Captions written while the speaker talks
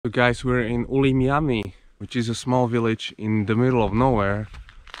guys, we're in Ulimiami, which is a small village in the middle of nowhere.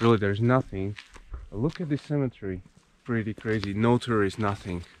 Really, there's nothing. But look at this cemetery. Pretty crazy. No tourists,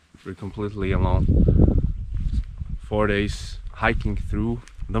 nothing. We're completely alone. 4 days hiking through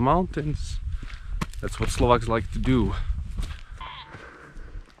the mountains. That's what Slovaks like to do.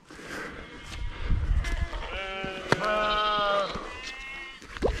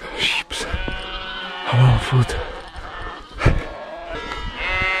 Sheep. Hello, food.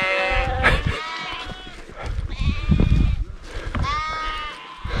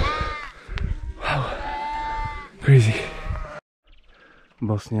 Wow. Crazy.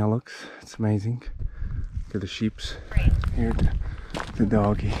 Bosnia looks, it's amazing. Look at the sheeps. Here, the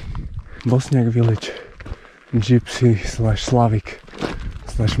doggy. Bosniak village. Gypsy / Slavic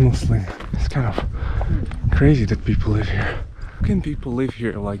 / Muslim. It's kind of crazy that people live here. How can people live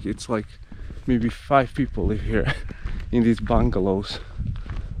here? Like, it's like maybe 5 people live here in these bungalows.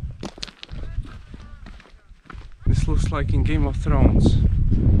 This looks like in Game of Thrones.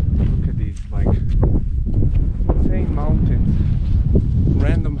 Look at these, like, insane mountains,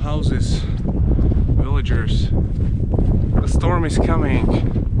 random houses, villagers. The storm is coming.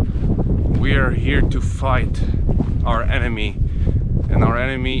 We are here to fight our enemy, and our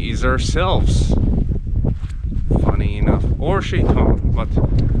enemy is ourselves. Funny enough, or shaitan, but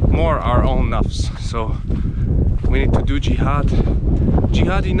more our own nafs. So we need to do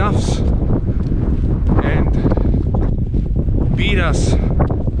jihadi nafs, and beat us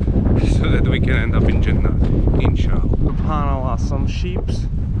so that we can end up in Jannah, inshallah. Subhanallah, some sheeps,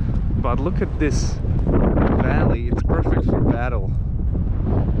 but look at this valley, it's perfect for battle.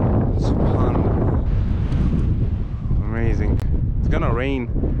 Subhanallah. Amazing. It's gonna rain.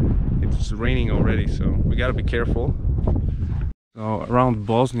 It's raining already, so we gotta be careful. So around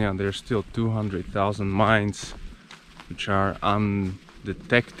Bosnia there's still 200,000 mines which are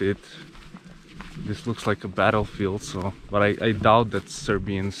undetected. This looks like a battlefield, so but I doubt that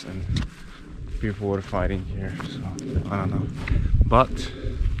Serbians and people were fighting here, so I don't know. But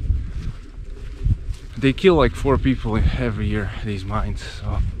they kill like 4 people every year, these mines,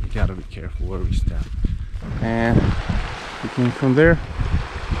 so we gotta be careful where we stand. And looking from there,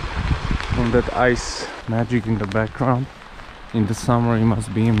 from that ice magic in the background, in the summer it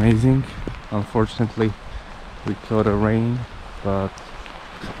must be amazing. Unfortunately we caught a rain, but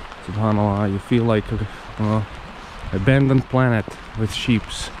subhanallah, you feel like a abandoned planet with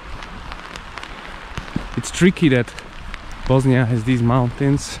sheeps. It's tricky that Bosnia has these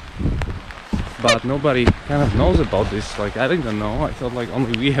mountains, but nobody kind of knows about this. Like, I didn't know. I thought like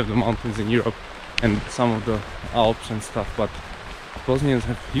only we have the mountains in Europe and some of the Alps and stuff, but Bosnians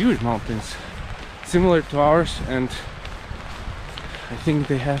have huge mountains similar to ours, and I think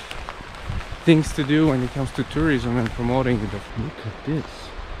they have things to do when it comes to tourism and promoting it. Look at this.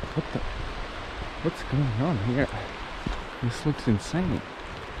 What's going on here? This looks insane.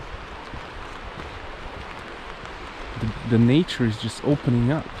 The nature is just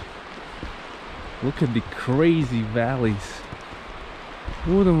opening up. Look at the crazy valleys.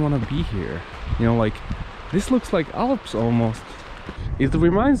 Who wouldn't want to be here? You know, like, this looks like Alps almost. It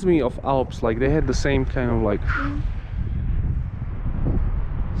reminds me of Alps, like they had the same kind of like...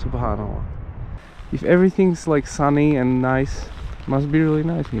 Subhanallah. If everything's like sunny and nice, must be really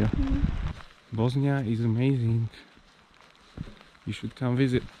nice here. Bosnia is amazing. You should come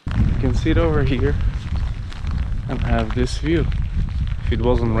visit. You can sit over here and have this view. If it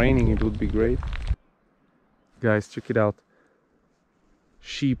wasn't raining, it would be great. Guys, check it out.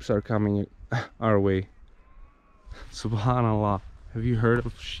 Sheeps are coming our way. Subhanallah. Have you heard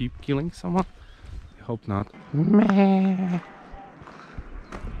of sheep killing someone? I hope not. Meh.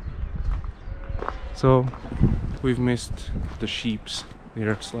 So we've missed the sheeps. They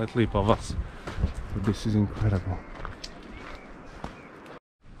are slightly above us, but this is incredible.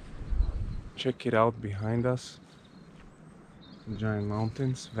 Check it out behind us. Giant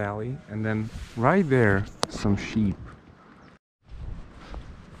mountains, valley, and then right there some sheep.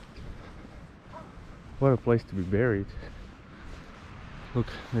 What a place to be buried. Look,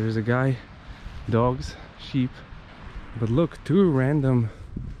 there's a guy, dogs, sheep, but look, two random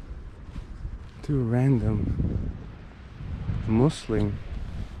Muslim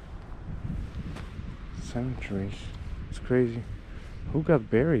cemeteries. It's crazy. Who got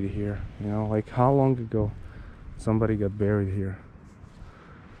buried here? You know, like how long ago somebody got buried here?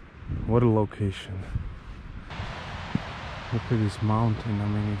 What a location. Look at this mountain. I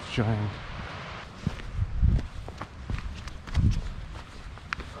mean, it's giant.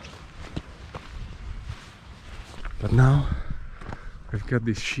 But now I've got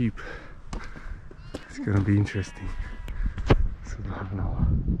this sheep. It's gonna be interesting.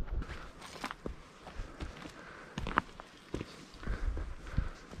 Subhanallah.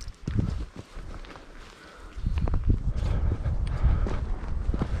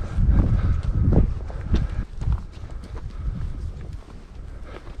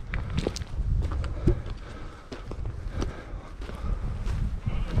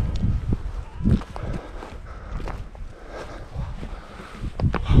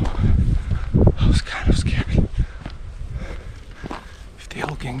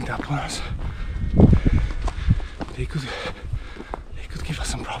 ganged up on us. They could give us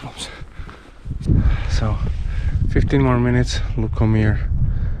some problems. So 15 more minutes, Lukomir,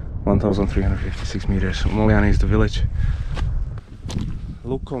 1,356 meters. Umoliani is the village.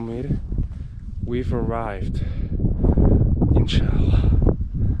 Lukomir, we've arrived. Inshallah.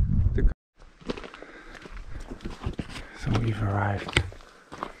 So we've arrived.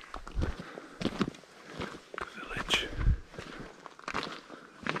 The village.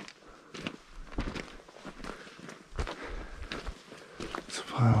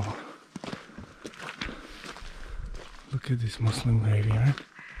 Subhanallah. Look at this Muslim graveyard.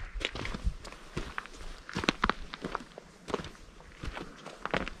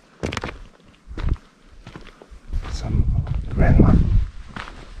 Some grandma.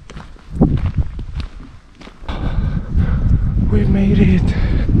 We made it.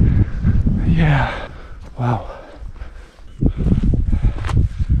 Yeah. Wow.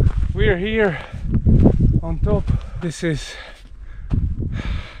 We're here on top. This is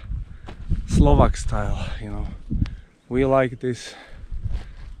Slovak style, you know. We like this.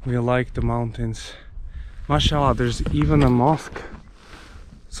 We like the mountains. MashaAllah, there's even a mosque.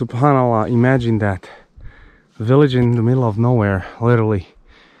 Subhanallah, imagine that. A village in the middle of nowhere, literally.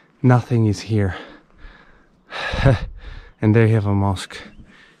 Nothing is here. And they have a mosque.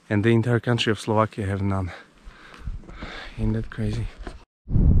 And the entire country of Slovakia have none. Ain't that crazy?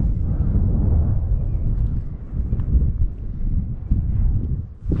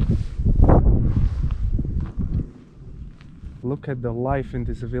 Look at the life in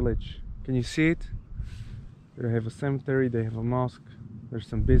this village. Can you see it? They have a cemetery, they have a mosque, there's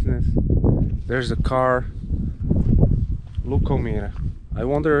some business, there's a car. Lukomir. I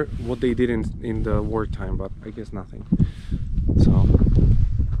wonder what they did in the wartime, but I guess nothing. So,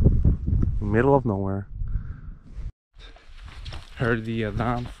 middle of nowhere. Heard the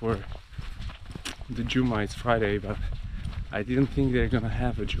adhan for the Jummah. It's Friday, but I didn't think they're gonna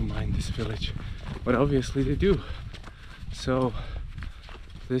have a Jummah in this village. But obviously they do. So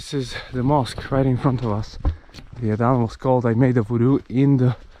this is the mosque right in front of us. The adhan was called. I made a wudu in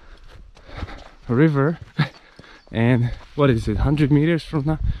the river. And what is it, 100 meters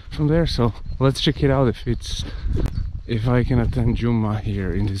from there? So let's check it out if I can attend Jummah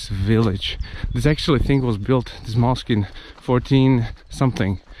here in this village. This actually thing was built, this mosque, in 14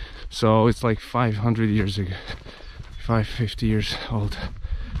 something. So it's like 500 years ago, 550 years old.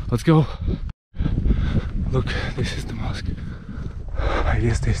 Let's go. Look, this is the mosque. I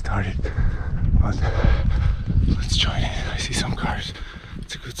guess they started, but let's join in. I see some cars.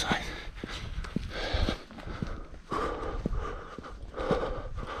 It's a good sign.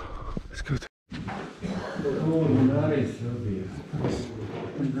 It's good.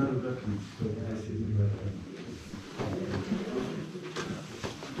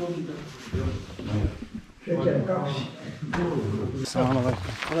 Assalamu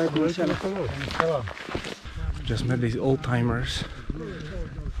alaikum. Just met these old timers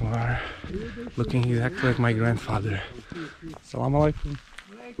who are looking exactly like my grandfather. Assalamu alaikum.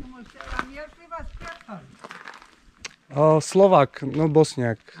 Slovak, no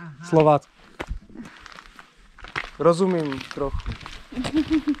Bosniak. Slovak. Rozumiem trochu.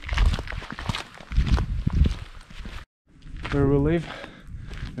 Where we live,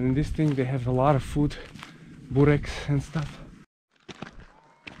 and in this thing they have a lot of food, bureks and stuff.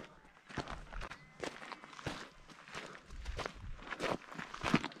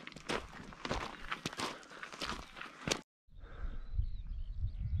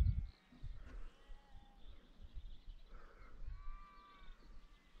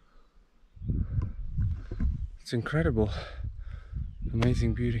 It's incredible,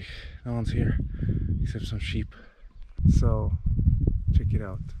 amazing beauty. No one's here except some sheep. So check it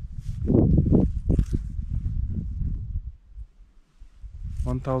out.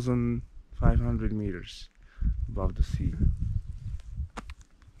 1,500 meters above the sea.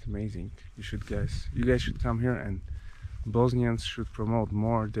 It's amazing. You guys should come here, and Bosnians should promote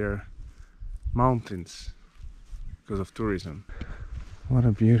more their mountains because of tourism. What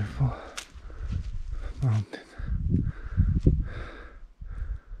a beautiful mountain.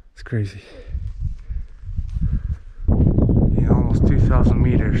 It's crazy. In almost 2,000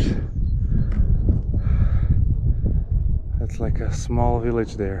 meters. That's like a small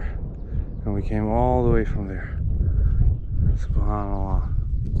village there. And we came all the way from there. Subhanallah.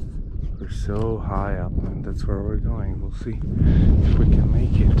 We're so high up, and that's where we're going. We'll see if we can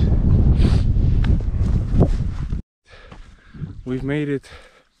make it. We've made it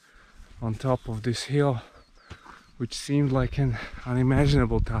on top of this hill, which seemed like an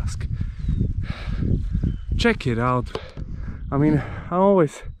unimaginable task. Check it out. I mean, I'm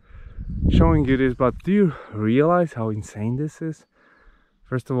always showing you this, but do you realize how insane this is?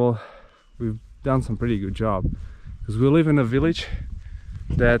 First of all, we've done some pretty good job because we live in a village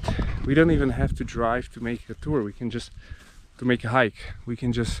that we don't even have to drive to make a tour. We can just to make a hike. We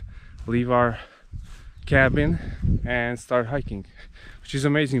can just leave our cabin and start hiking, which is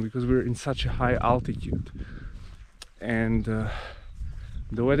amazing because we're in such a high altitude. And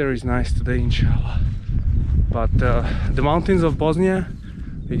the weather is nice today, inshallah. But the mountains of Bosnia,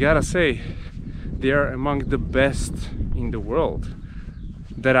 I gotta say, they are among the best in the world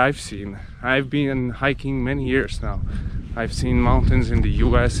that I've seen. I've been hiking many years now. I've seen mountains in the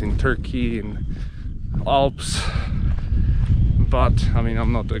US, in Turkey, in Alps. But I mean,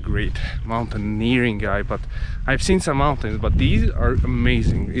 I'm not a great mountaineering guy, but I've seen some mountains, but these are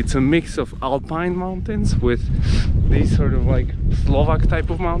amazing. It's a mix of alpine mountains with these sort of like Slovak type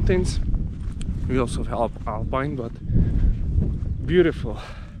of mountains. We also have alpine, but beautiful,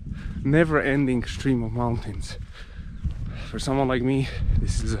 never-ending stream of mountains. For someone like me,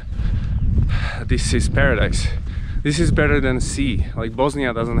 this is paradise. This is better than a sea. Like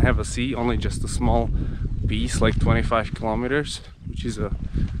Bosnia doesn't have a sea, only just a small piece, like 25 kilometers, which is a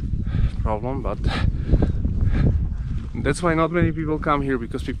problem, but that's why not many people come here,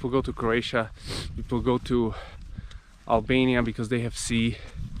 because people go to Croatia, people go to Albania because they have sea,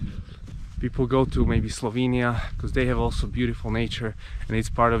 people go to maybe Slovenia because they have also beautiful nature and it's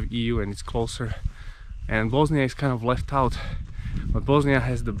part of EU and it's closer. And Bosnia is kind of left out, but Bosnia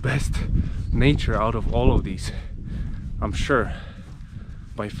has the best nature out of all of these, I'm sure,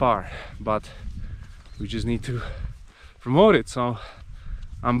 by far, but we just need to promote it. So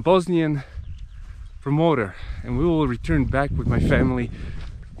I'm Bosnian promoter, and we will return back with my family,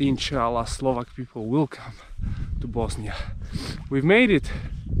 inshallah. Slovak people will come to Bosnia. We've made it.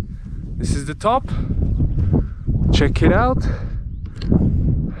 This is the top. Check it out.